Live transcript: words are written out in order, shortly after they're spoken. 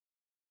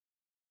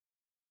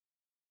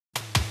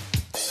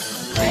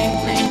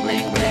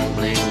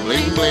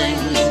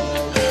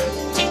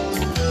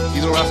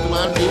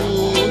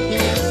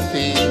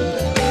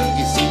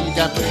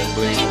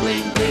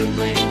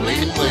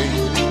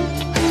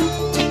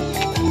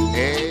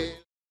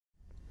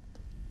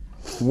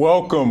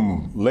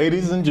Welcome,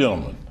 ladies and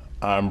gentlemen.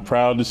 I'm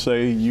proud to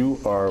say you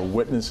are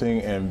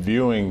witnessing and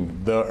viewing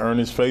the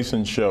Ernest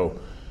Faison Show.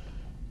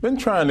 Been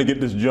trying to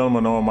get this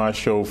gentleman on my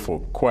show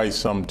for quite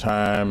some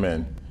time,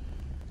 and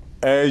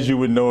as you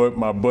would know it,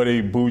 my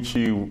buddy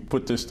Bucci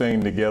put this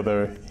thing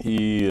together.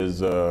 He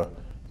is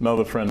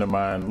another friend of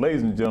mine.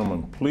 Ladies and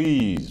gentlemen,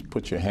 please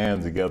put your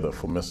hands together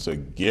for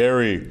Mr.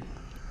 Gary,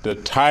 the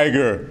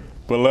Tiger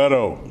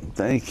Balletto.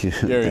 Thank you.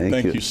 Gary,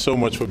 thank you so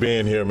much for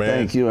being here, man.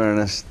 Thank you,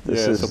 Ernest.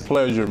 It's a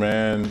pleasure,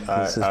 man.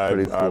 This is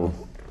pretty cool.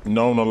 I've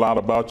known a lot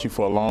about you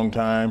for a long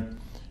time.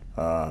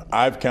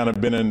 I've kind of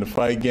been in the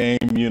fight game,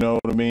 you know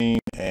what I mean?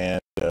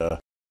 And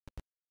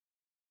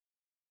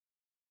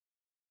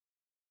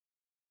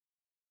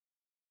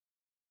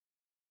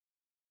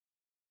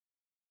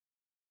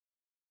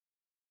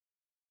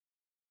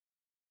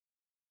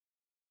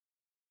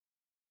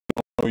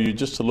you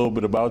just a little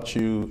bit about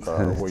you,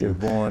 where you're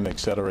born, et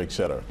cetera, et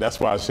cetera. That's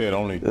why I said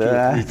only two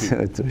or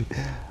three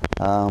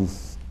people.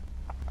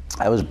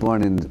 I was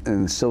born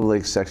in the Silver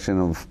Lake section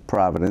of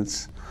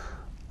Providence.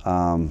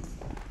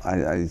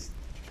 I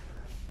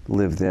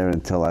lived there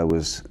until I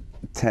was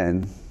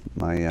 10.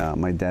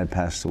 My dad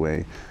passed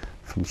away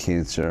from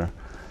cancer.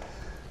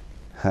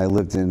 I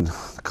lived in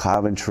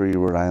Coventry,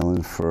 Rhode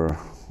Island for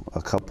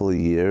a couple of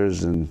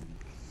years, and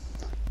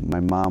my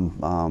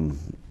mom,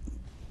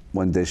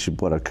 one day she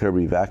bought a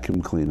Kirby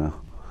vacuum cleaner,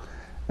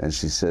 and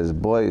she says,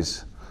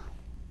 "Boys,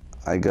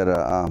 I got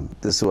a,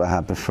 this is what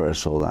happened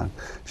first, hold on."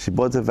 She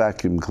bought the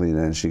vacuum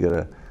cleaner and she got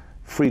a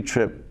free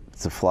trip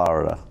to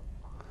Florida.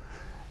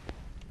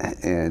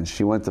 And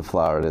she went to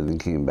Florida and then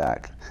came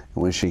back.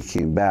 And when she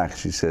came back,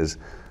 she says,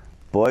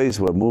 "Boys,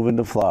 we're moving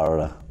to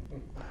Florida."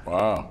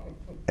 Wow.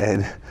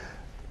 And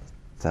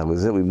that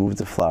was it, we moved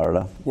to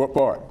Florida. What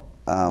part?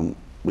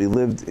 We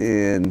lived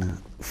in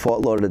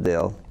Fort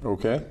Lauderdale.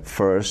 Okay.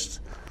 First,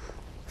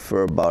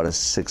 for about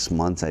 6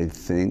 months, I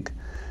think.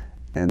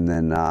 And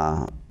then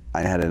I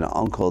had an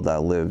uncle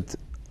that lived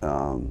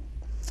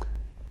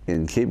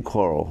in Cape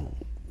Coral,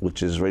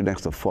 which is right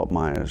next to Fort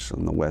Myers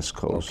on the West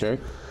Coast.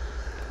 Okay.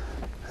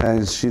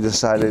 And she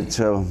decided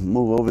to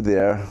move over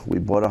there. We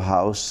bought a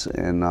house,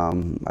 and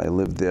I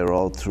lived there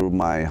all through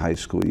my high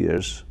school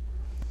years.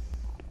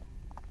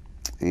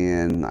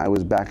 And I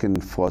was back in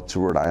Fort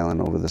Rhode Island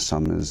over the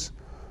summers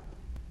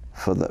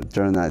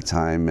during that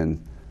time.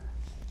 And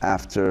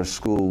after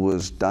school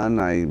was done,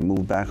 I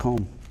moved back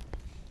home.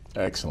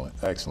 Excellent,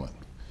 excellent.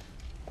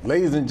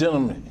 Ladies and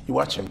gentlemen, you're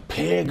watching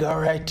Peg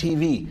Alright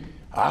TV.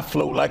 I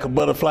float like a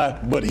butterfly,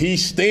 but he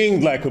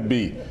stings like a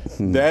bee.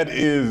 That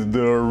is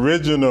the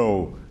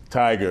original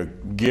Tiger,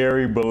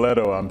 Gary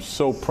Balletto. I'm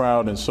so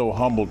proud and so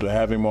humbled to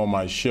have him on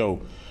my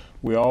show.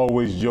 We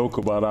always joke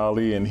about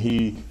Ali, and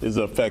he is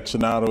an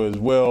aficionado as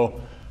well.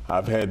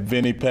 I've had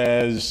Vinny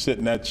Paz sit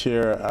in that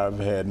chair. I've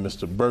had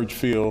Mr.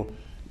 Birchfield,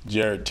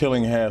 Jared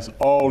Tillinghast,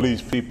 all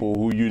these people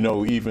who you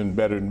know even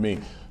better than me.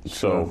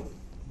 So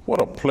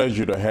what a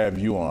pleasure to have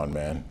you on,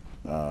 man.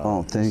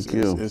 Oh, thank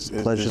you. It's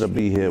pleasure to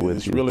be here with you.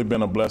 It's really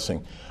been a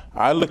blessing.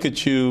 I look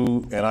at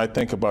you and I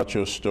think about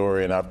your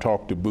story, and I've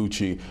talked to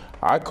Bucci.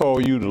 I call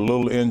you the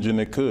little engine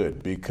that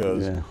could,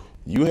 because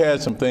you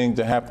had some things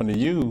that happened to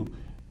you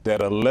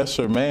that a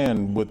lesser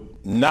man with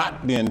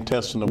not the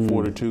intestinal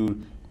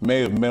fortitude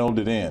may have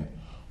melded in.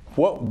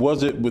 What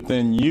was it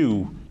within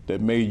you that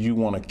made you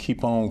want to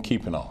keep on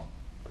keeping on?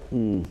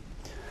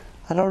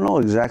 I don't know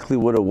exactly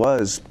what it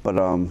was, but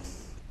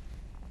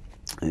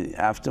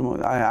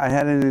after I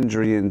had an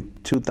injury in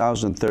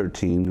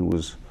 2013. It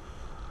was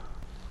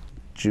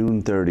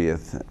June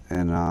 30th,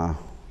 and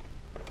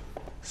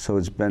so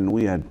it's been,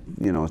 we had,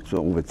 you know, it's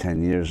over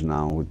 10 years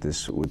now with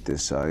this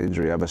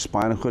injury. I have a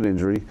spinal cord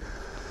injury,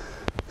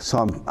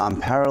 so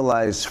I'm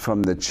paralyzed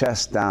from the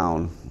chest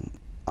down,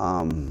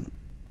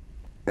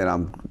 and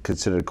I'm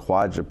considered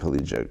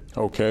quadriplegic.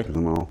 Okay.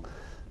 You know,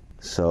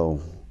 so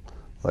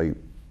like,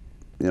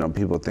 you know,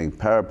 people think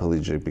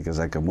paraplegic because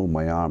I can move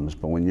my arms,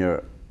 but when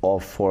you're all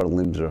four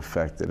limbs are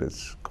affected,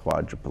 it's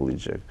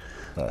quadriplegic.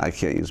 Right. I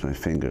can't use my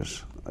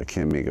fingers. I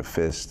can't make a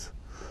fist.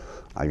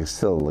 I can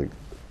still like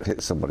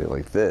hit somebody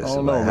like this.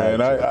 Oh no,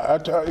 man! I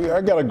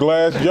got a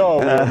glass jaw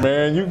here,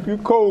 man. You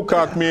cold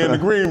cocked me in the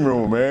green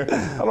room, man.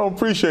 I don't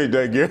appreciate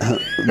that, Gary.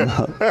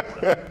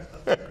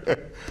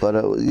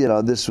 But you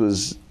know, this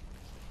was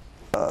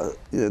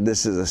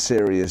this is a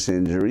serious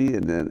injury,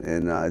 and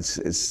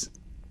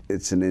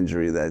it's an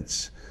injury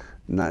that's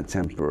not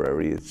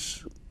temporary.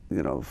 It's,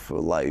 you know, for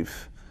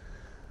life,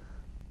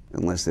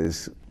 unless they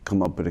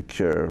come up with a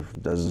cure.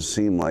 Doesn't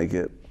seem like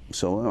it.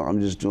 So I'm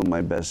just doing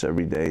my best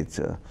every day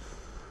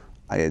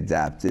I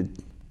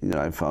adapted. You know,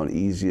 I found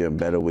easier and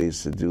better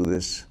ways to do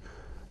this.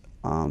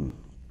 I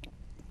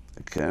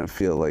kind of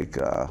feel like...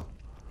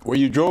 well,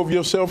 you drove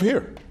yourself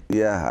here.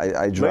 Yeah,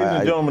 I drove. Ladies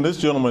and gentlemen, this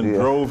gentleman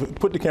drove,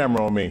 put the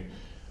camera on me.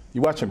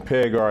 You're watching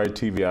Peg Alright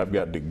TV. I've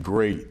got the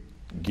great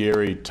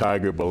Gary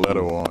Tiger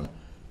Balletto on.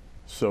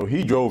 So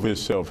he drove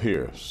himself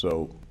here.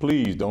 So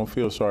please don't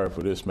feel sorry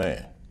for this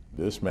man.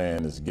 This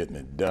man is getting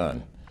it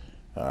done.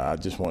 I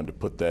just wanted to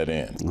put that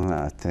in.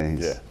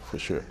 Thanks. Yeah, for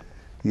sure.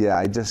 Yeah,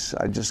 I just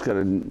got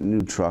a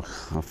new truck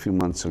a few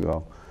months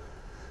ago.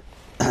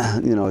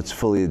 You know, it's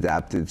fully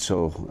adapted,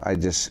 so I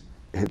just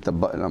hit the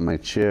button on my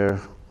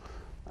chair.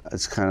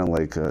 It's kind of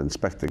like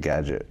Inspector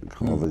Gadget,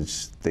 all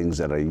these things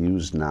that I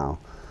use now.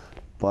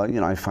 But,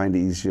 you know, I find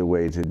an easier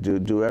way to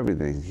do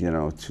everything, you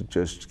know, to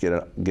just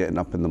getting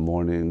up in the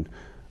morning,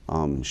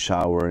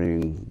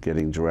 showering,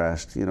 getting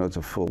dressed. You know, it's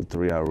a full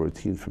 3-hour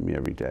routine for me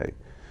every day.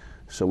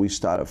 So we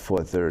start at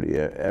 4:30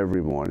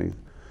 every morning,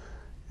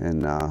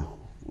 and I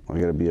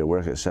got to be at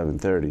work at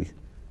 7:30.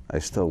 I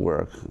still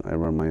work. I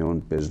run my own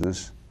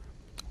business.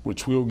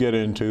 Which we'll get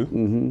into.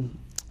 Mm-hmm.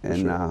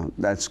 And sure.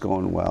 That's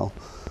going well.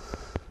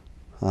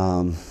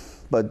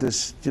 But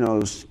this, you know, it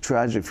was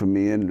tragic for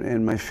me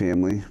and my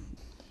family.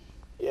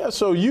 Yeah,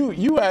 so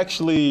you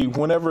actually,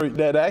 whenever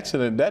that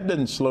accident, that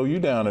didn't slow you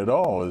down at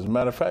all. As a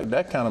matter of fact,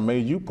 that kind of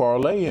made you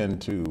parlay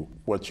into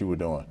what you were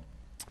doing.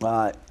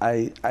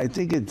 I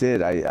think it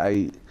did.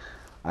 I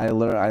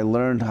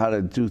learned how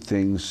to do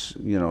things,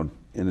 you know,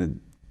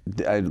 in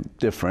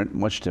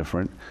much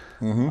different.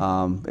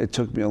 Mm-hmm. It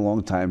took me a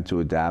long time to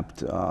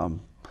adapt.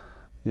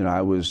 You know,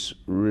 I was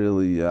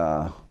really,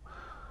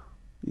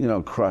 you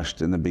know,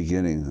 crushed in the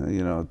beginning.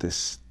 You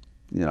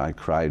know, I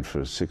cried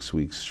for 6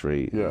 weeks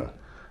straight. Yeah.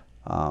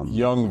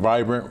 Young,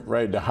 vibrant,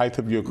 right? The height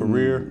of your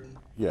career.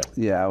 Yeah.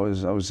 Yeah, I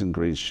was in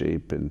great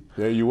shape, and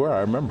there you were.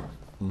 I remember.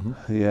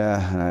 Mm-hmm.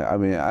 Yeah, and I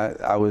mean,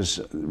 I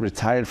was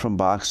retired from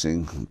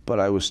boxing, but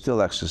I was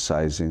still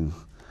exercising.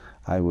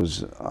 I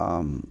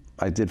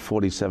did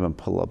 47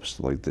 pull-ups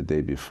like the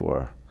day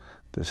before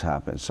this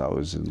happened, so I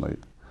was in like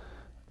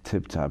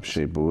tip-top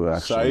shape. But we were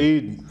actually,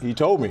 Saeed, he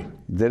told me.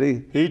 Did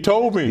he? He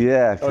told me.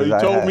 Yeah. He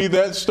told me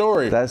that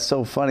story. That's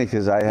so funny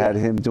because I had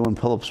him doing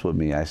pull-ups with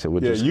me. I said, "We're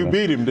just you gonna..."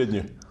 beat him, didn't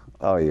you?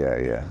 Oh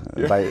yeah.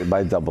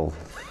 By double.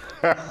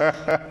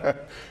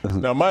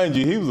 Now, mind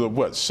you, he was a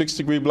what,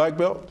 6th-degree black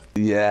belt?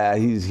 Yeah,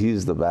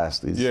 he's the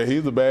best. He's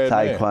a bad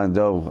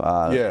Taekwondo.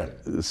 Man. Yeah.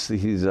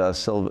 He's a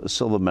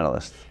silver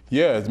medalist.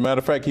 Yeah, as a matter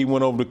of fact, he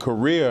went over to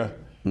Korea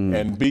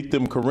and beat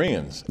them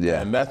Koreans.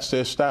 Yeah. And that's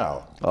their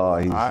style. Oh,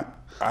 I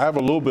have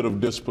a little bit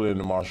of discipline in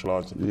the martial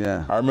arts.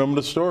 Yeah. I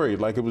remember the story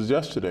like it was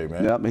yesterday,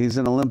 man. Yep, he's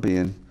an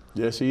Olympian.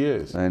 Yes, he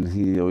is. And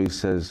he always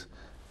says,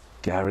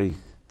 "Gary,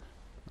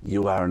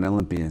 you are an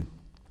Olympian.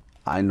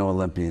 I know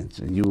Olympians,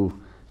 and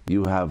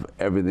you have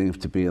everything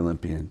to be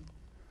Olympian."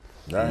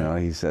 Right. You know,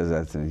 he says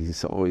that to me.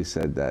 He's always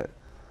said that.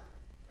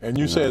 And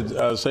you said,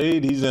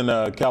 Saeed, he's in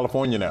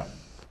California now.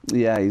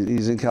 Yeah,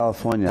 he's in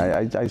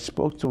California. I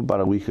spoke to him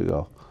about a week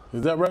ago.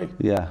 Is that right?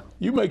 Yeah.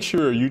 You make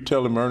sure you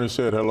tell him Ernest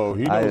said hello.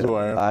 He knows who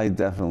I am. I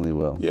definitely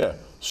will. Yeah.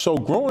 So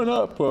growing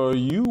up,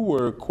 you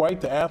were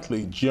quite the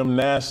athlete.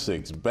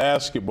 Gymnastics,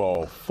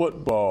 basketball,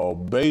 football,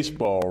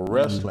 baseball,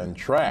 wrestling,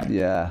 track.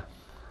 Yeah.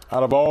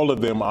 Out of all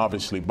of them,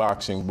 obviously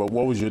boxing, but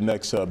what was your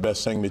next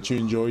best thing that you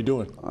enjoyed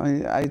doing?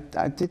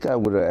 I think I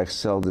would have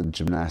excelled in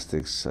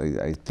gymnastics.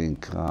 I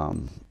think,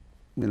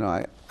 you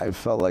know, I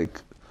felt like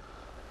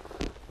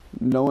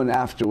knowing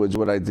afterwards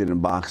what I did in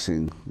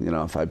boxing, you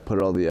know, if I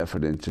put all the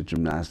effort into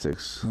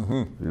gymnastics,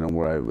 you know,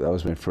 that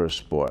was my first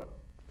sport,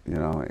 you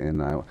know,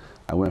 and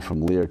I went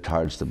from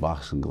leotards to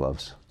boxing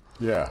gloves.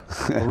 Yeah,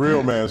 a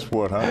real man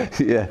sport, huh?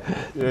 Yeah,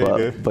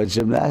 yeah, but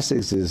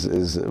gymnastics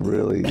is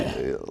really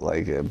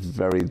like a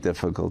very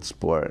difficult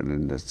sport,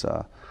 and it's you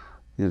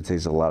know, it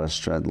takes a lot of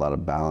strength, a lot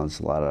of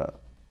balance, a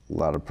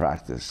lot of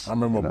practice. I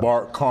remember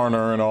Bart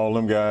Carner and all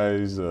them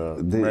guys,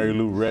 Mary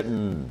Lou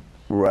Retton,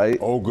 right?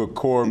 Olga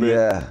Corbett.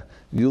 Yeah.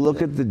 You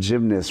look at the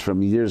gymnasts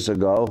from years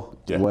ago,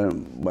 yeah,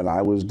 when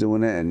I was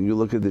doing it, and you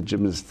look at the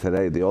gymnasts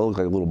today, they all look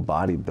like little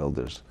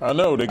bodybuilders. I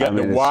know, they got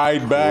the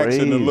wide backs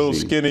and the little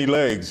skinny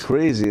legs.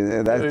 Crazy,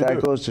 and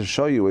that goes to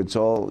show you it's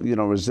all, you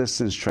know,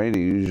 resistance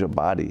training. You use your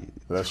body.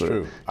 That's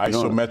true.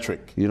 Isometric.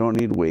 You don't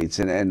need weights.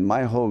 And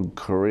my whole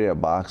career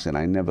boxing,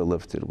 I never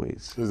lifted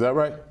weights. Is that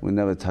right? We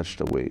never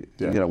touched a weight.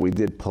 Yeah. You know, we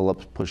did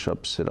pull-ups,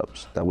 push-ups,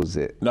 sit-ups. That was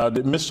it. Now,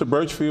 did Mr.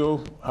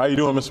 Birchfield, how you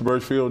doing, Mr.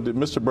 Birchfield? Did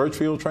Mr.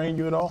 Birchfield train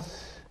you at all?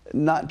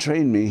 Not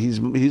trained me. He's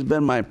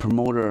been my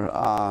promoter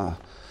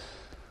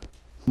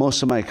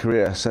most of my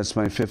career since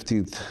my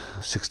 15th,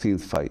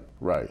 16th fight.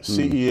 Right.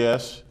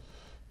 CES.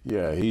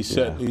 Yeah, he's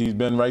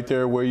been right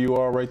there where you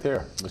are right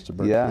there, Mr.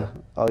 Birchfield. Yeah.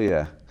 Oh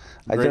yeah.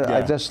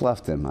 I just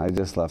left him.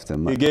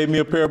 He gave me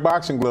a pair of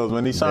boxing gloves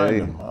when he signed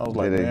them. I was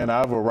like, man,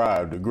 I've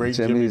arrived. The great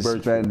Jimmy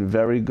Birchfield. Jimmy's been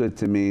very good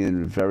to me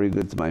and very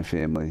good to my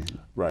family.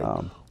 Right.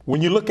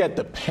 When you look at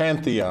the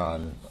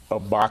pantheon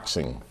of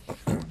boxing,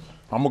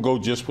 I'm going to go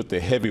just with the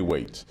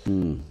heavyweights.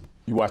 You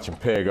watching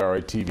Peg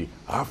TV.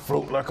 I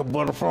float like a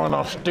butterfly and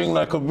I sting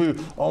like a bee.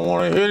 I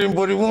want to hit him,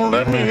 but he won't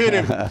let me hit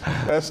him.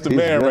 That's the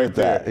man right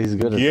there. He's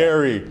good at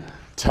Gary,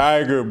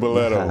 Tiger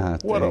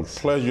Balletto. What a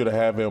pleasure to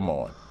have him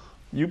on.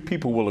 You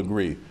people will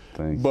agree.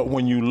 Thanks. But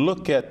when you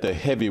look at the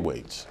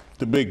heavyweights,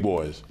 the big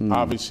boys,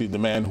 obviously the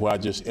man who I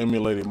just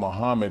emulated,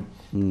 Muhammad,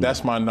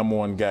 that's my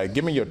 #1 guy.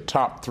 Give me your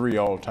top 3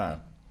 all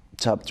time.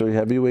 Top 3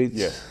 heavyweights?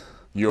 Yeah,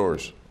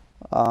 yours.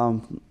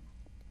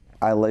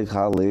 I like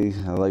Ali,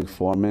 I like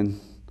Foreman,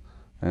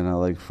 and I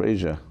like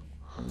Frazier.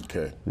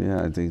 Okay.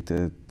 Yeah, I think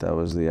that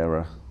was the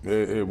era.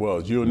 It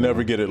was. You'll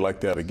never get it like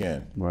that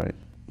again. Right.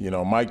 You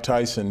know, Mike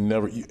Tyson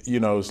never, you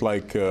know, it's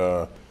like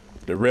the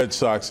Red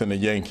Sox and the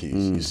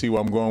Yankees. You see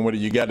where I'm going with it?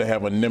 You got to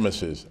have a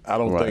nemesis. I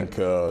don't think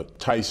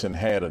Tyson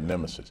had a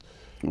nemesis.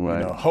 Right.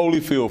 You know,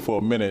 Holyfield for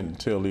a minute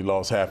until he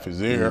lost half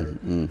his ear.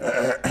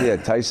 Yeah,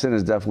 Tyson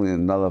is definitely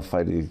another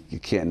fighter you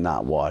can't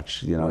not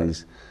watch. You know,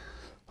 he's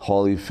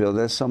Holyfield.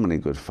 There's so many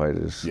good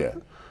fighters. Yeah.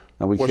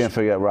 And we can't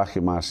forget Rocky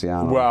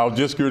Marciano. Well, I was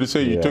just going to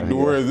say, you took the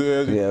words,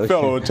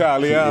 fellow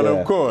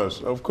Italiano, of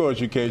course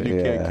you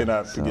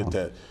cannot forget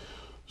that.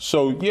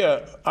 So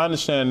yeah, I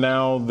understand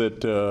now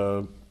that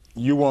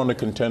you were on the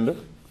Contender.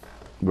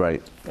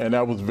 Right. And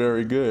that was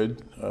very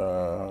good.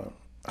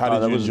 How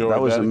did you enjoy that?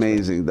 That was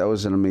amazing. That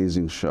was an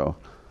amazing show.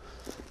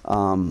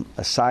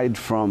 Aside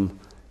from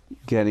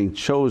getting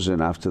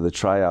chosen after the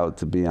tryout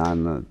to be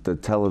on the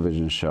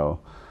television show,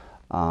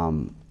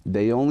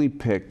 they only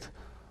picked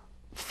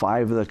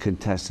 5 of the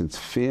contestants'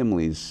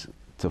 families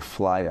to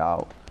fly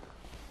out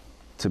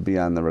to be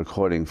on the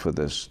recording for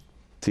this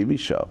TV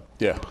show.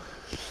 Yeah.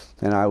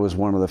 And I was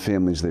one of the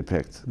families they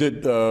picked.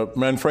 Did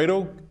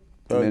Manfredo?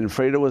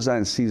 Manfredo was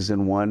on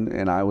season 1,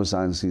 and I was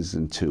on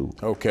season 2.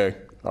 Okay.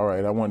 All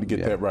right. I wanted to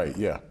get that right.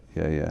 Yeah.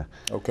 Yeah.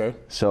 Okay.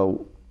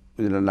 So,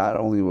 you know, not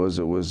only was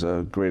it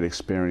a great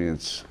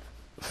experience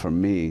for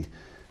me,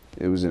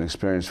 it was an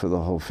experience for the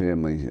whole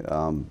family.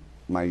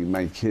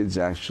 My kids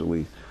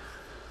actually,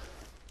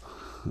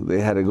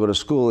 they had to go to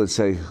school and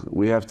say,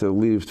 we have to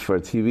leave for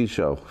a TV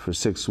show for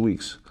 6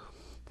 weeks.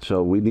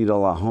 So we need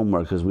all our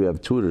homework because we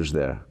have tutors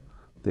there.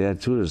 They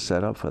had tutors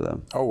set up for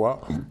them. Oh,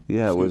 wow.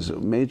 Yeah, it was a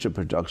major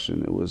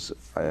production. It was,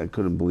 I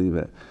couldn't believe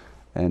it.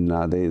 And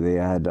they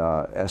had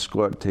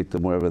escort take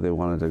them wherever they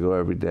wanted to go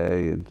every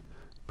day. And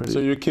so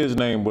your kids'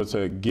 name was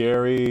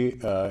Gary,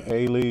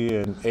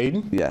 Ailey, and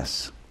Aiden?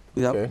 Yes.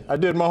 Yep. Okay. I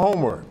did my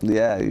homework.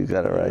 Yeah, you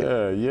got it right.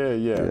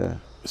 Yeah.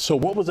 So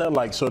what was that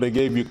like? So they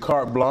gave you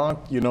carte blanche,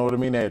 you know what I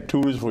mean? They had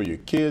tutors for your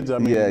kids. I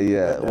mean,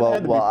 yeah.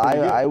 Well,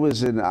 I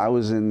was in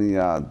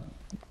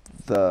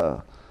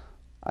the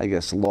I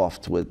guess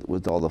loft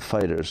with all the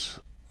fighters,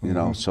 you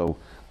know. So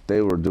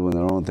they were doing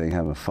their own thing,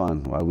 having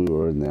fun, while we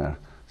were in there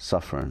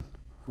suffering.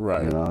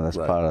 Right. You know, that's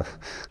part of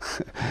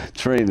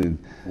training.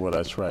 Well,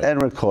 that's right.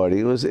 And recording.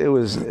 It was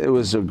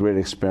a great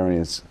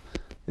experience.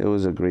 It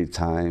was a great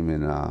time,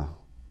 and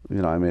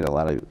you know, I made a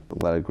lot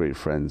of great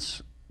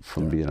friends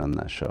from being on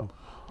that show.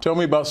 Tell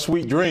me about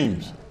Sweet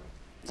Dreams.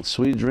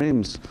 Sweet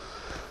Dreams.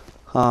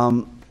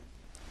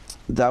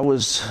 That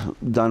was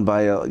done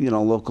by a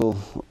local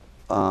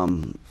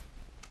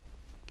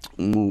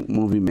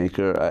movie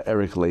maker,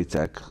 Eric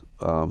Latek.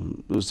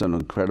 It was an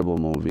incredible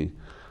movie.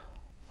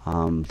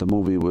 The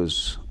movie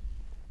was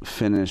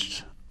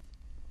finished,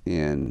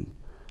 and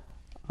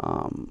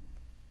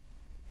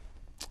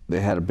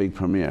they had a big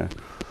premiere.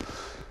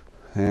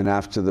 And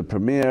after the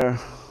premiere,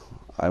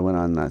 I went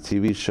on that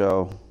TV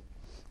show.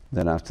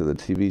 Then after the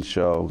TV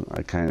show,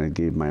 I kind of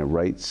gave my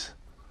rights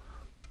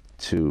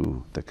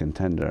to the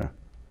Contender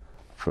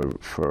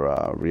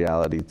for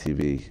reality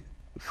TV,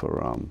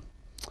 for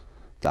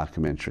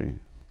documentary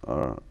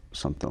or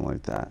something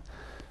like that.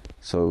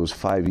 So it was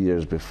 5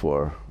 years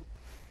before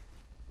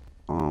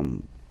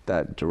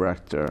that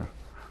director,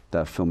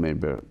 that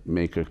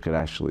filmmaker could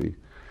actually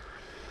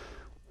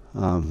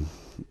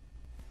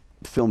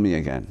film me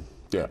again.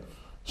 Yeah.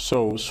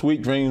 So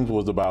Sweet Dreams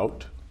was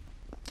about?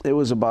 It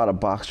was about a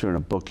boxer and a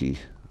bookie,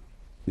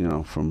 you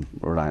know, from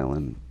Rhode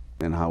Island,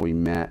 and how we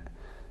met,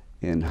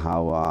 and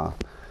how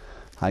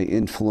I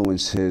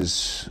influenced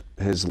his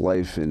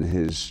life and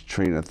his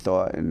train of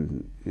thought,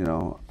 and you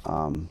know,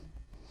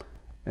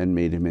 and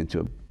made him into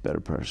a better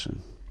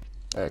person.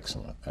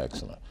 Excellent.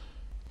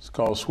 It's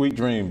called Sweet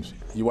Dreams.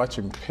 You're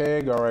watching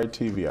Peg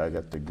TV. I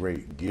got the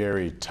great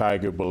Gary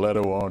Tiger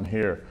Balletto on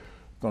here.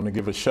 Going to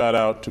give a shout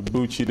out to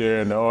Bucci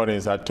there in the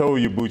audience. I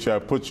told you, Bucci, I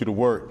put you to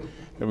work,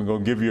 and we're going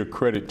to give you a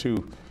credit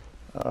too.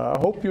 I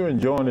hope you're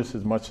enjoying this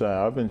as much as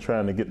I've been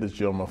trying to get this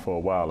gentleman for a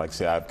while. Like I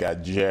say, I've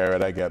got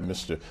Jared, I got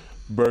Mr.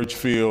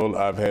 Birchfield,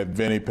 I've had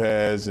Vinny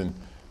Paz, and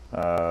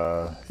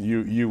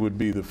you would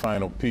be the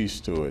final piece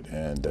to it.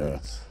 And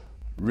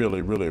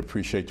really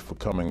appreciate you for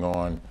coming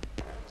on.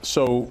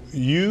 So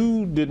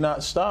you did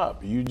not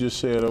stop. You just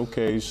said,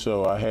 okay,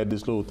 so I had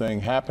this little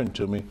thing happen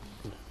to me.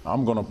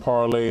 I'm going to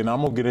parlay and I'm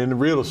going to get into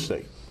real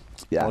estate.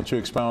 Yeah. Why don't you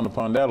expound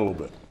upon that a little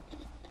bit?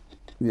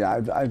 Yeah,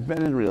 I've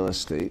been in real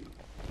estate.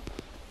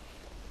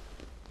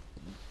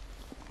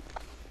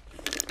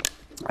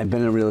 I've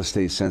been in real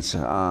estate since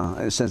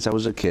I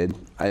was a kid.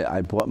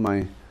 I bought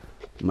my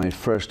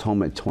first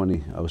home at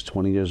 20. I was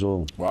 20 years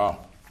old.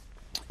 Wow.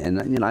 And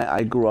you know,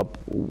 I grew up.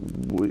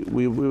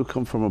 We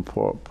come from a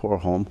poor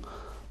home.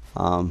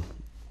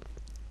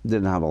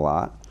 Didn't have a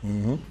lot.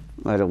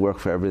 I had to work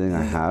for everything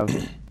I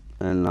have.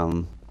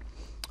 And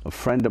a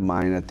friend of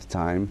mine at the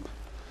time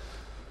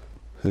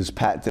was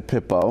Pat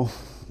DePippo,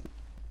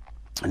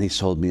 and he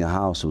sold me a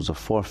house. It was a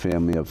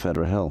 4-family at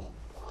Federal Hill.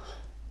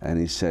 And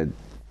he said,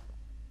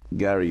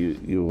 Gary,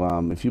 you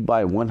if you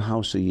buy one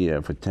house a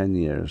year for 10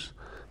 years,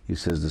 he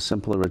says, the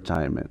simpler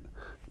retirement.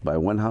 buy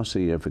one house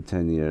a year for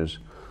 10 years.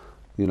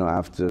 You know,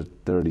 after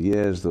 30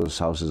 years, those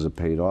houses are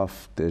paid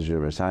off. There's your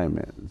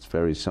retirement. It's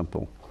very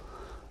simple.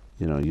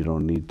 You know, you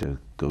don't need to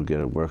go get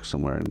a work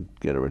somewhere and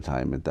get a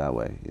retirement that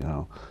way, you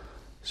know.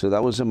 So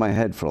that was in my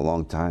head for a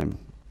long time.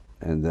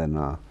 And then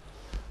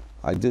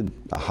I did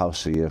a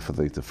house a year for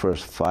like the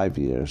first 5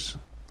 years.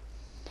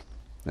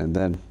 And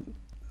then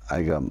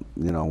I got,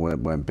 you know,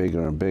 went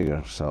bigger and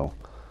bigger. So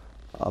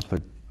up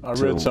at I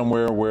read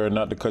somewhere where,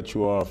 not to cut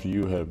you off,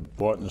 you have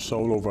bought and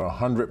sold over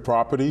 100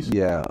 properties?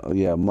 Yeah,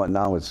 yeah.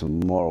 Now it's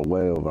more,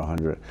 way over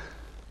 100.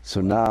 So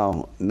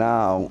now,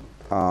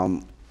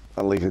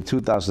 like in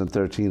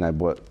 2013,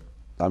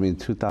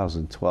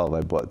 2012,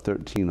 I bought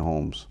 13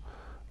 homes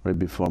right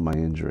before my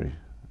injury,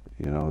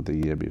 you know, the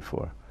year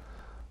before.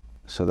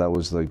 So that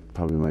was like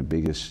probably my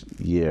biggest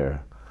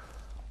year.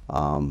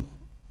 You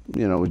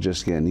know, it was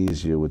just getting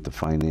easier with the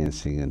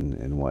financing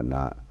and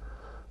whatnot.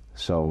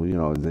 So, you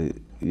know,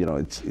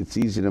 it's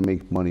easy to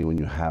make money when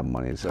you have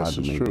money. It's hard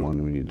to make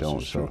money when you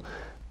don't. So,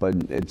 but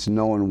it's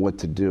knowing what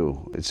to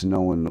do. It's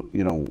knowing,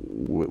 you know,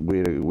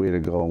 where to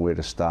go and where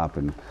to stop,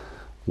 and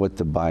what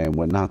to buy and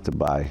what not to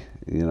buy.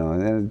 You know,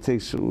 and it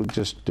takes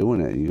just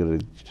doing it. You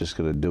just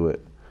gotta do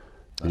it.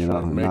 That's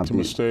right. Make some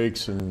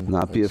mistakes and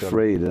not be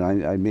afraid.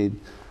 And I made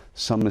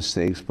some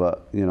mistakes,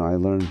 but you know, I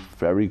learned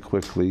very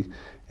quickly,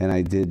 and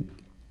I did.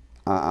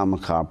 I'm a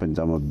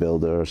carpenter, I'm a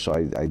builder, so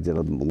I did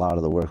a lot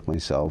of the work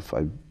myself.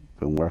 I've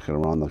been working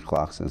around the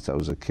clock since I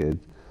was a kid.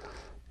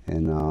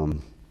 And,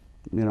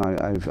 you know,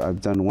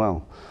 I've done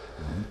well.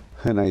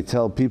 Mm-hmm. And I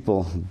tell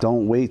people,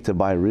 don't wait to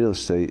buy real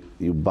estate.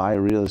 You buy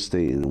real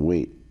estate and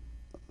wait.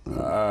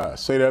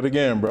 Say that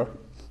again, bro.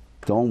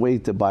 Don't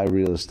wait to buy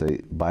real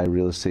estate. Buy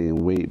real estate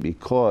and wait,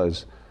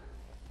 because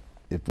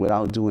if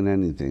without doing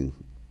anything,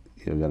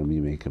 you're going to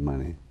be making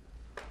money.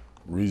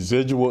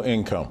 Residual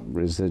income.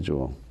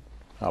 Residual.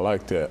 I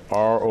like that.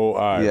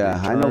 ROI. Yeah,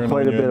 I know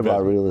quite a bit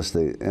about real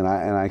estate, and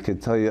I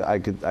could tell you, I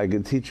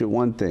could teach you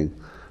one thing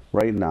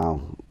right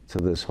now to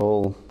this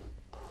whole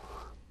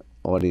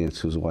audience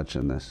who's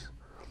watching this.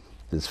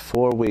 There's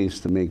 4 ways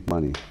to make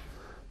money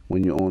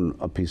when you own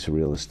a piece of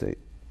real estate.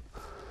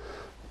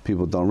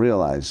 People don't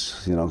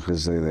realize, you know,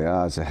 because they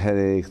it's a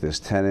headache.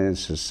 There's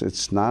tenants.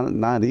 It's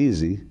not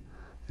easy.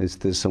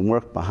 There's some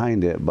work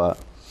behind it, but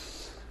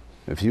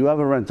if you have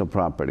a rental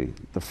property,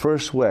 the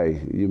first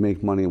way you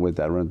make money with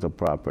that rental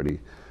property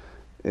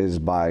is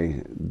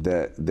by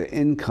the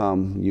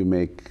income you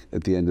make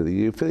at the end of the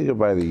year. You figure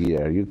by the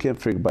year. You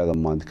can't figure by the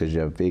month, because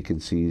you have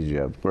vacancies, you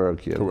have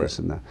work, you have this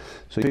and that.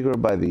 So you figure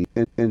by the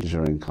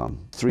your income.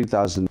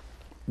 $3,000.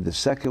 The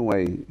second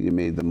way you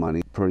made the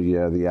money per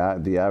year,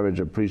 the average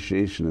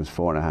appreciation is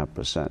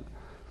 4.5%.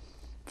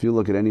 If you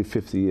look at any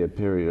 50-year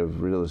period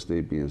of real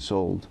estate being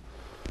sold,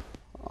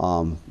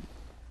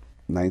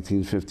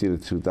 1950 to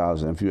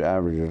 2000, if you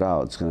average it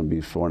out, it's going to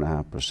be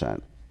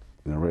 4.5%,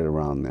 you know, right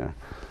around there.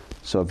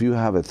 So if you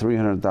have a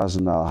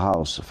 $300,000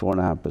 house,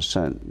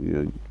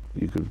 4.5%,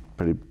 you could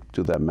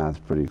do that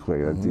math pretty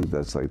quick. Mm-hmm. I think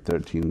that's like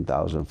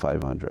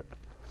 13,500.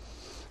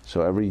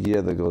 So every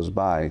year that goes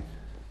by,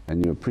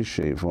 and you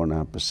appreciate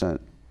 4.5%,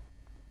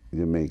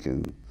 you're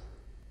making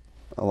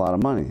a lot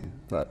of money,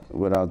 right,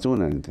 without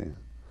doing anything.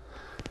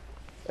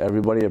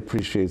 Everybody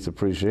appreciates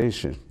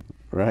appreciation,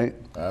 right?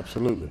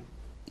 Absolutely.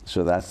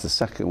 So that's the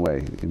second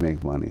way you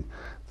make money.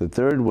 The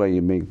third way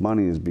you make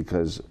money is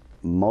because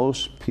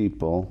most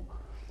people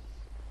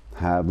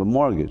have a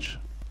mortgage.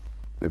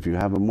 If you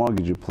have a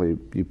mortgage, you pay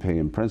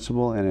in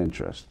principal and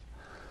interest.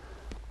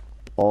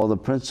 All the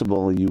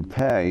principal you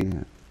pay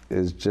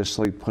is just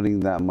like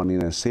putting that money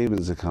in a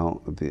savings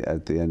account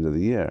at the end of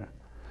the year.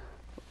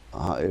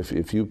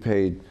 If you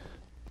paid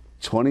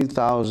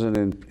 $20,000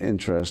 in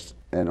interest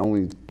and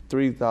only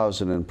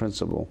 $3,000 in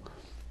principal,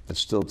 it's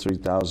still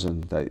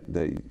 $3,000 that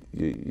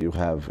you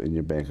have in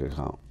your bank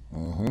account.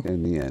 Mm-hmm.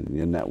 In the end,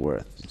 your net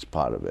worth, it's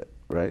part of it,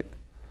 right?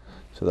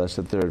 So that's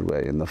the third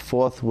way. And the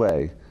fourth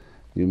way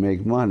you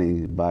make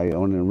money by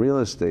owning real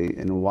estate,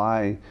 and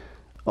why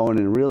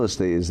owning real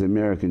estate is the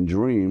American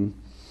dream,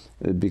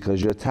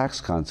 because your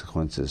tax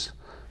consequences.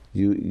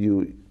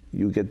 You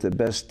get the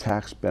best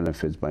tax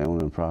benefits by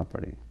owning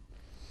property.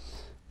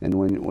 And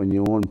when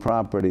you own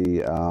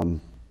property,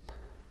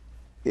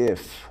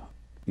 if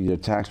your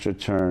tax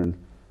return,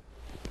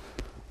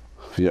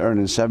 if you're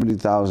earning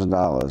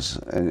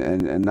 $70,000,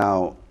 and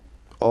now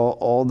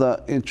all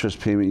the interest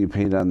payment you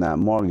paid on that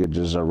mortgage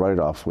is a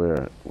write-off,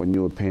 where when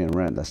you were paying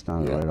rent, that's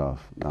not a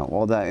write-off. Now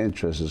all that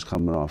interest is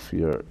coming off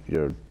your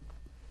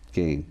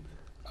gain.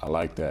 I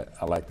like that.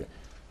 I like that.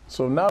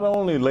 So not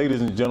only,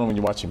 ladies and gentlemen,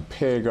 you're watching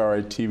PEG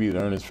TV,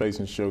 the Ernest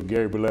Facing Show,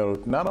 Gary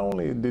Balletto, not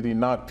only did he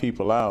knock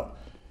people out,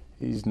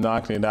 he's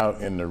knocking it out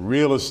in the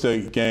real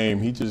estate game.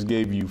 He just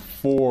gave you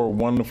 4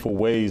 wonderful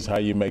ways how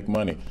you make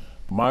money.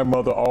 My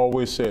mother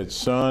always said,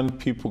 son,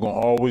 people gonna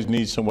always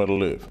need somewhere to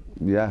live.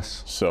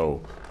 Yes.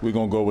 So we're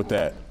gonna go with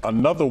that.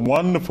 Another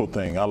wonderful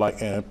thing I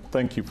like, and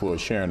thank you for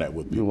sharing that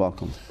with me. You're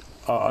welcome.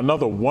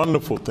 Another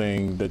wonderful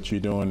thing that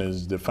you're doing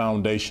is the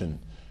foundation,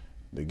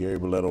 the Gary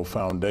Balletto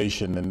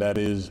Foundation, and that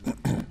is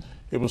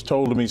it was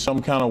told to me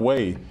some kind of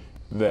way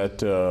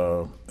that,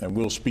 and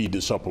we'll speed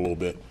this up a little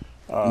bit,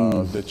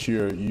 that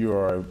you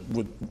are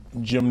with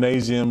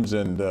gymnasiums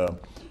and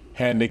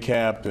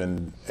handicap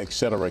and et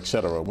cetera, et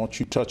cetera. Won't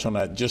you touch on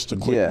that just a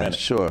quick minute? Yeah,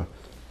 sure.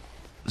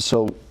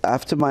 So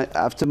after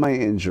my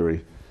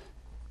injury,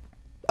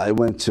 I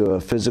went to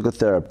physical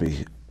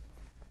therapy,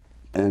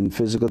 and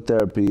physical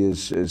therapy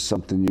is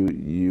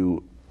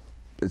something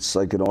it's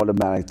like an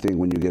automatic thing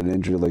when you get an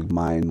injury like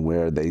mine,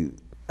 where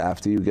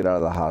after you get out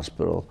of the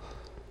hospital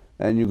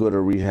and you go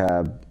to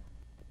rehab,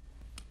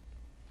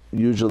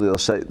 usually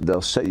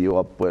they'll set you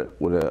up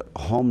with a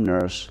home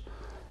nurse,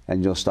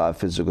 and you'll start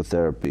physical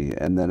therapy.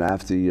 And then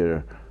after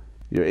you're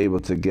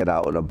able to get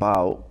out and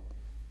about,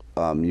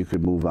 you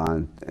could move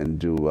on and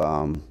do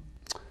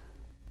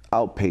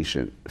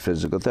outpatient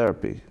physical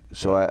therapy.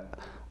 So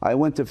I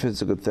went to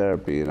physical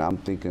therapy, and I'm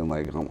thinking,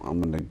 like,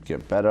 I'm gonna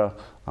get better.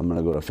 I'm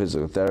gonna go to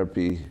physical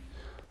therapy.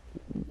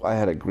 I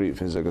had a great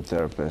physical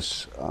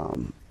therapist,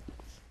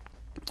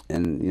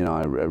 and you know,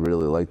 I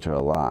really liked her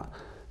a lot.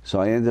 So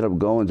I ended up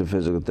going to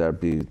physical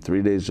therapy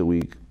 3 days a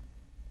week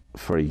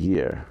for a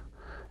year.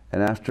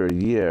 And after a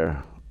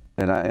year,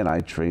 and I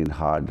trained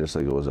hard, just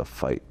like it was a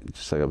fight,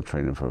 just like I'm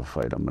training for a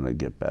fight. I'm gonna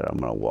get better. I'm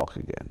gonna walk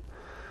again.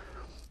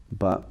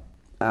 But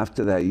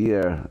after that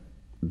year,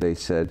 they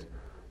said,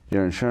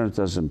 your insurance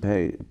doesn't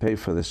pay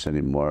for this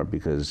anymore,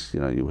 because you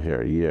know, you were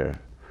here a year.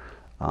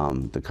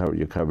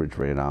 Your coverage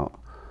ran out.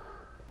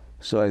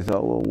 So I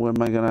thought, well, where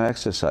am I gonna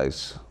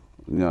exercise?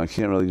 You know, I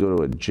can't really go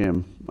to a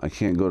gym. I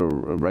can't go to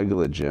a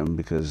regular gym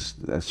because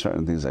there's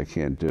certain things I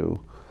can't do.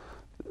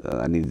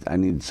 I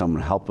need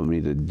someone helping me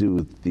to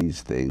do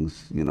these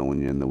things, you know, when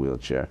you're in the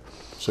wheelchair.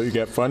 So you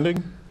got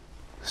funding?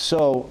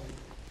 So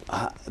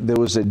there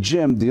was a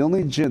gym, the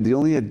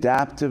only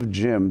adaptive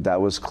gym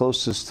that was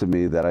closest to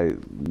me that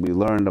we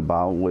learned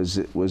about was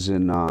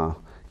in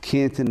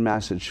Canton,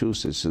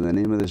 Massachusetts, and the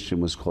name of this gym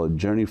was called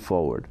Journey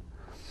Forward.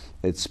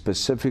 It's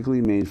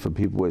specifically made for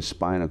people with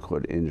spinal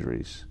cord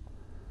injuries,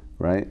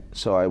 right?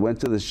 So I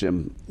went to this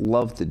gym,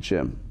 loved the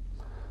gym,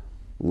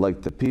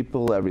 liked the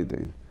people,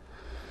 everything.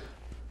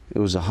 It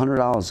was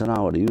 $100 an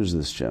hour to use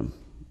this gym.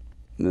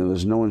 There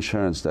was no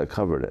insurance that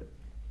covered it,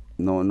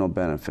 no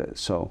benefit.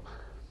 So,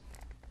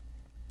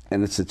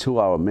 and it's a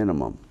 2-hour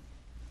minimum.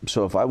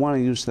 So if I want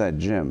to use that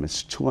gym,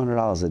 it's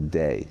 $200 a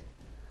day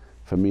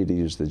for me to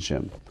use the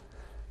gym.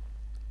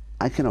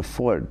 I can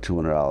afford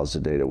 $200 a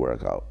day to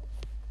work out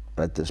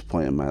at this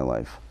point in my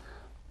life,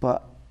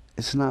 but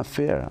it's not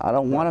fair. I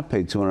don't want to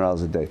pay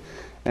 $200 a day.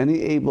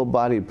 Any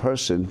able-bodied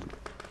person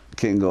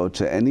can go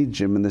to any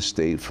gym in the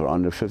state for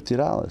under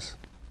 $50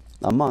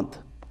 a month,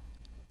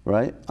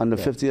 right? Under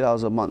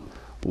 $50 a month.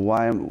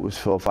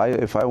 So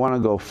if I want to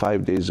go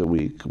 5 days a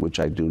week, which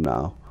I do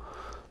now,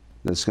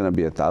 that's going to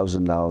be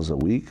 $1,000 a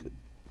week,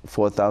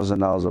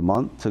 $4,000 a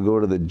month to go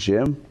to the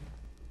gym.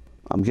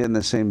 I'm getting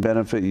the same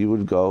benefit you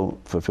would go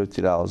for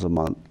 $50 a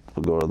month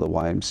to go to the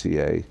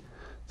YMCA,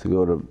 to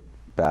go to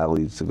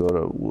Balletto, to go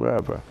to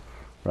wherever,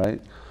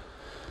 right?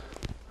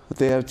 But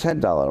they have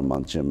 $10 a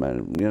month gym,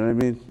 you know what I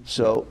mean?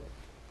 So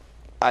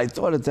I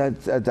thought at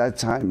that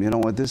time, you know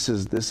what, this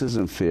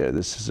isn't fair,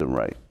 this isn't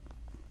right.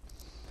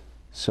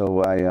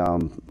 So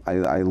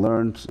I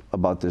learned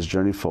about this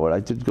Journey Forward. I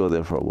did go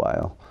there for a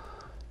while,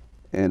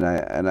 and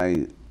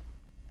I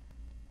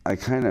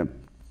kind of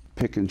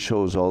pick and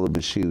chose all the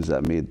machines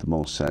that made the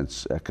most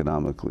sense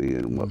economically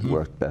and what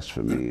worked best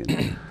for me.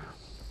 And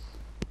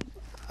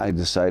I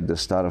decided to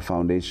start a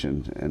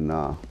foundation, and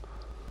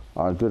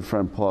our good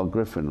friend Paul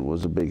Griffin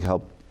was a big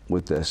help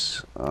with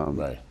this.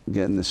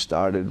 Getting this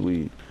started,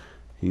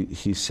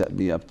 he set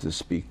me up to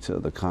speak to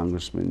the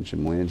Congressman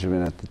Jim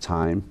Langevin at the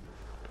time.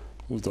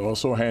 Who's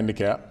also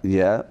handicapped.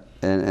 Yeah,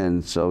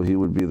 and so he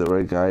would be the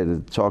right guy to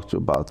talk to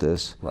about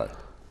this. Right.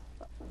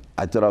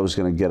 I thought I was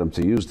going to get him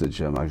to use the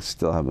gym. I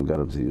still haven't got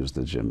him to use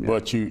the gym yet.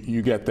 But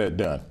you got that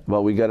done.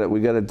 Well, we got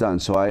it done.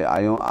 So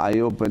I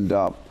opened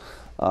up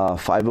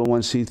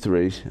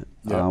 501c3.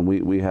 Yeah.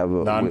 We have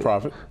a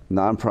nonprofit.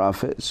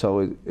 Nonprofit.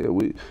 So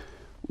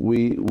we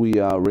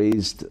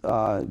raised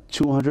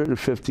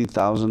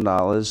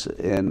 $250,000,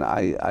 and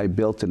I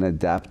built an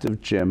adaptive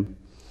gym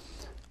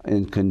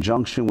in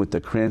conjunction with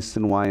the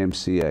Cranston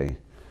YMCA.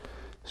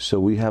 So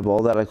we have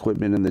all that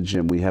equipment in the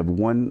gym. We have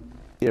one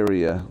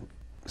area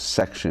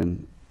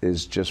section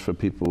is just for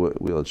people with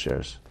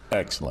wheelchairs.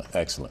 Excellent,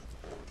 excellent.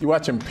 You're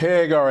watching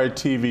PEG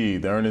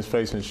TV, the Ernest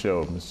Facing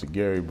Show. Mr.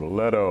 Gary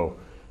Balletto,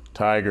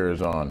 Tiger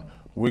is on.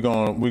 We're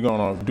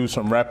gonna do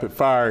some rapid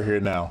fire here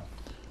now.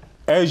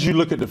 As you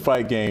look at the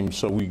fight game,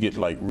 so we get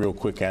like real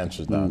quick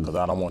answers now, because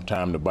I don't want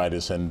time to bite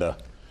us. And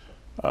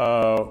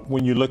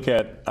when you look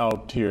at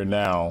out here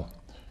now,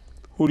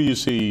 who do you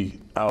see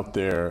out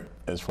there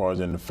as far as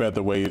in the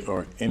featherweight,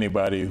 or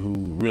anybody who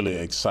really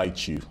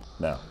excites you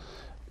now?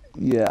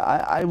 Yeah,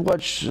 I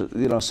watch,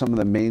 you know, some of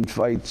the main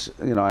fights,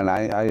 you know, and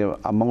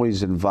I'm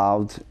always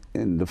involved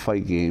in the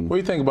fight game. What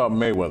do you think about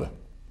Mayweather?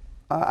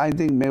 I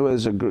think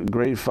Mayweather's a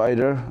great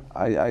fighter.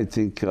 I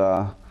think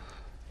I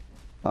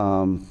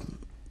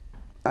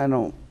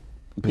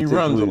He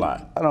runs a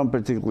lot. I don't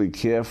particularly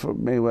care for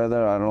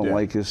Mayweather. I don't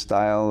like his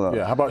style.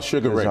 Yeah. How about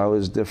Sugar Ray? I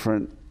was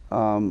different.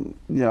 You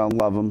know,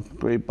 love him.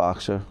 Great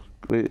boxer.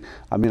 Great.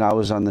 I mean, I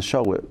was on the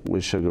show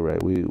with Sugar Ray.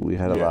 We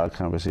had a lot of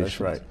conversations. That's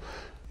right.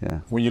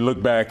 Yeah. When you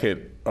look back at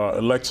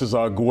Alexis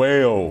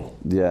Arguello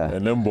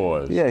and them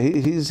boys. Yeah,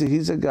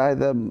 he's a guy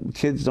that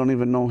kids don't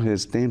even know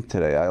his name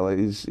today.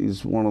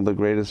 He's one of the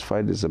greatest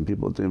fighters, and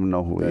people don't even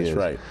know who he is. That's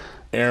right.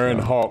 Aaron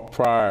Hawk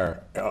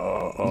Pryor.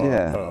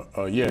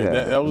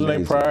 That was his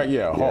name, Pryor?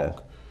 Yeah,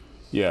 Hawk.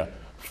 Yeah.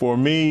 For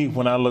me,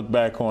 when I look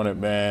back on it,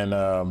 man,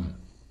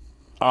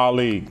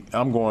 Ali,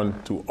 I'm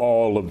going to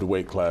all of the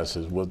weight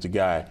classes, was the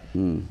guy.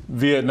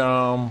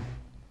 Vietnam,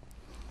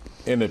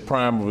 in the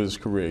prime of his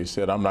career, he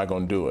said, I'm not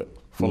going to do it.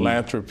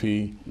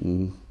 Philanthropy,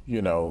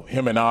 you know,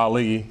 him and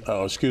Ali,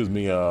 who is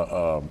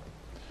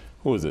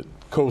it?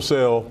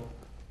 Cosell.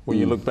 When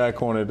you look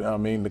back on it, I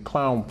mean, the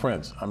Clown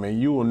Prince. I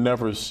mean, you will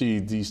never see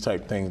these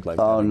type things like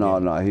that. Oh, no,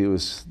 again. no,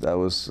 that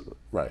was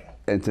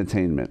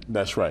entertainment.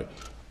 That's right.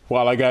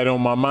 While I got it on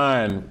my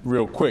mind,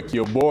 real quick,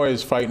 your boy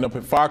is fighting up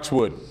at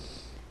Foxwood.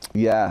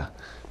 Yeah.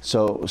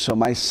 So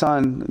my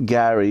son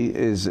Gary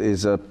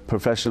is a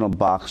professional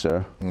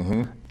boxer,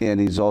 and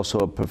he's also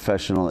a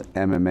professional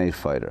MMA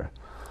fighter.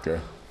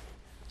 Okay.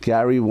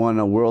 Gary won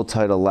a world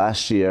title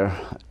last year,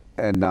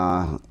 and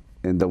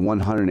in the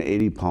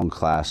 180-pound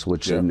class,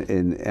 which in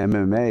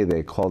MMA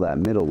they call that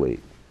middleweight.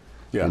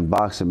 Yeah. In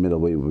boxing,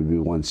 middleweight would be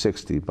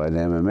 160, but in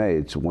MMA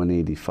it's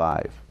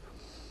 185.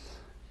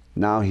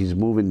 Now he's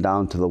moving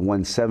down to the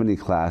 170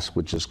 class,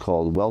 which is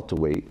called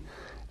welterweight,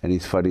 and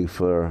he's fighting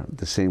for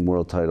the same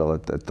world title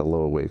at the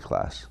lower weight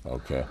class.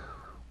 Okay.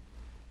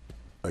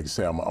 Like I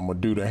say, I'm gonna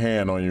do the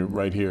hand on you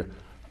right here.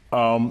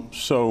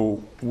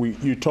 So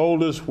you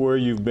told us where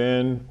you've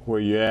been, where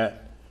you're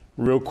at.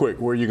 Real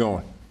quick, where are you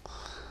going?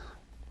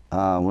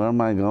 Where am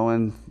I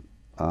going?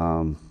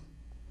 I'm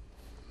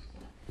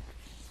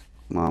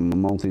a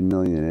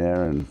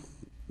multi-millionaire, and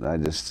I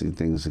just see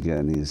things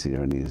getting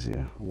easier and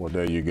easier. Well,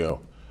 there you go.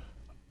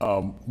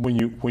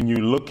 When you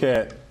look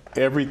at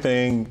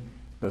everything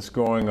that's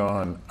going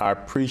on, I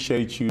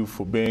appreciate you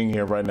for being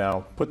here right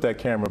now. Put that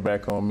camera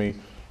back on me.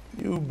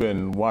 You've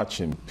been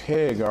watching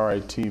PEG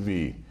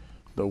RITV,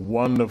 the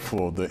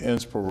wonderful, the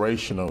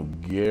inspirational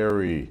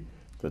Gary,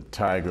 the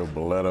Tiger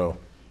Balletto.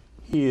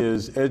 He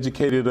has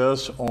educated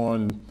us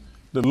on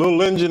the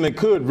little engine that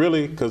could,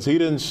 really, because he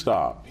didn't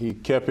stop. He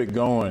kept it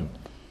going.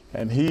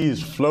 And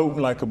he's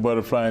floating like a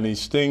butterfly, and he's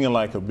stinging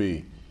like a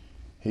bee.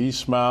 He's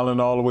smiling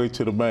all the way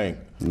to the bank.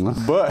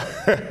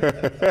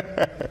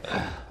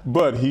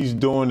 But he's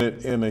doing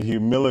it in a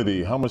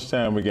humility. How much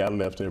time we got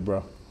left there,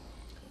 bro?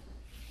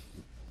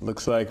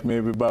 Looks like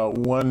maybe about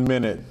 1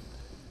 minute.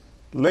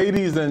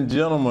 Ladies and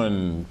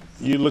gentlemen,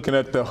 you're looking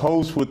at the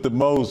host with the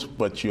most,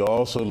 but you're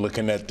also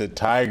looking at the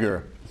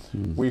Tiger.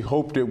 We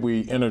hope that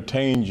we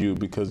entertained you,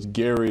 because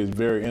Gary is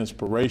very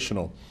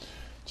inspirational.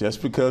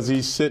 Just because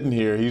he's sitting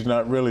here, he's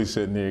not really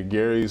sitting here.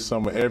 Gary is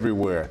somewhere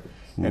everywhere,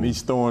 and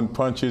he's throwing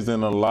punches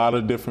in a lot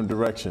of different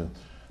directions.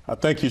 I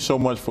thank you so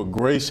much for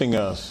gracing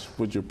us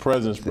with your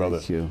presence, brother.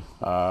 Thank you.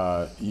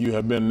 You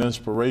have been an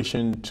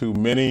inspiration to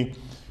many,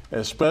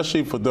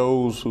 especially for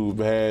those who've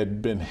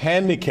been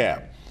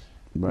handicapped.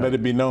 Right. Let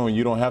it be known,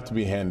 you don't have to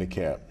be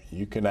handicapped.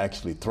 You can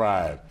actually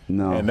thrive.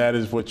 No. And that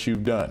is what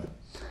you've done.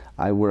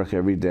 I work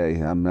every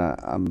day.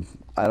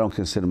 I don't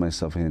consider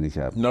myself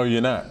handicapped. No,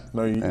 you're not.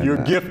 No, you're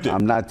gifted.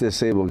 I'm not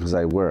disabled because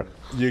I work.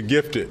 You're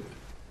gifted.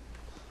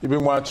 You've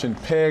been watching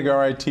PEG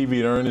RITV,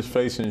 the Ernest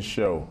Facing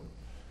Show.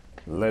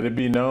 Let it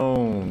be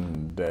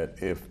known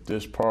that if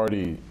this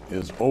party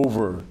is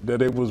over,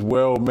 that it was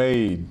well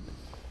made.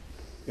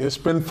 It's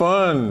been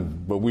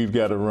fun, but we've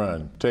got to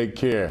run. Take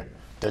care.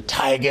 The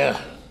Tiger.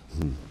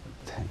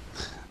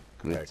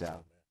 Great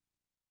job.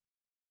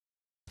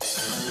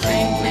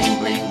 Bling, bling,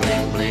 bling,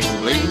 bling, bling,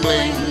 bling,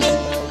 bling.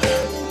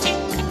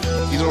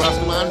 He's a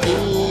Rastaman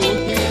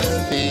doing his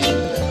thing.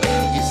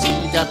 You see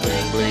that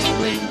bling, bling,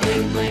 bling,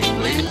 bling, bling,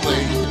 bling,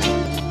 bling.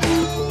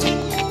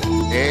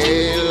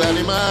 Hey,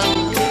 laddie man.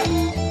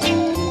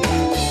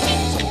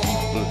 Some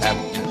people have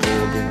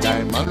golden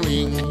diamond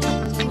ring,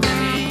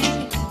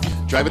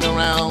 driving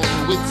around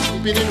with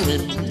spinning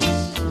rims,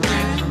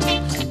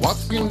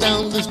 walking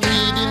down the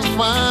street in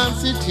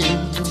fancy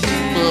things.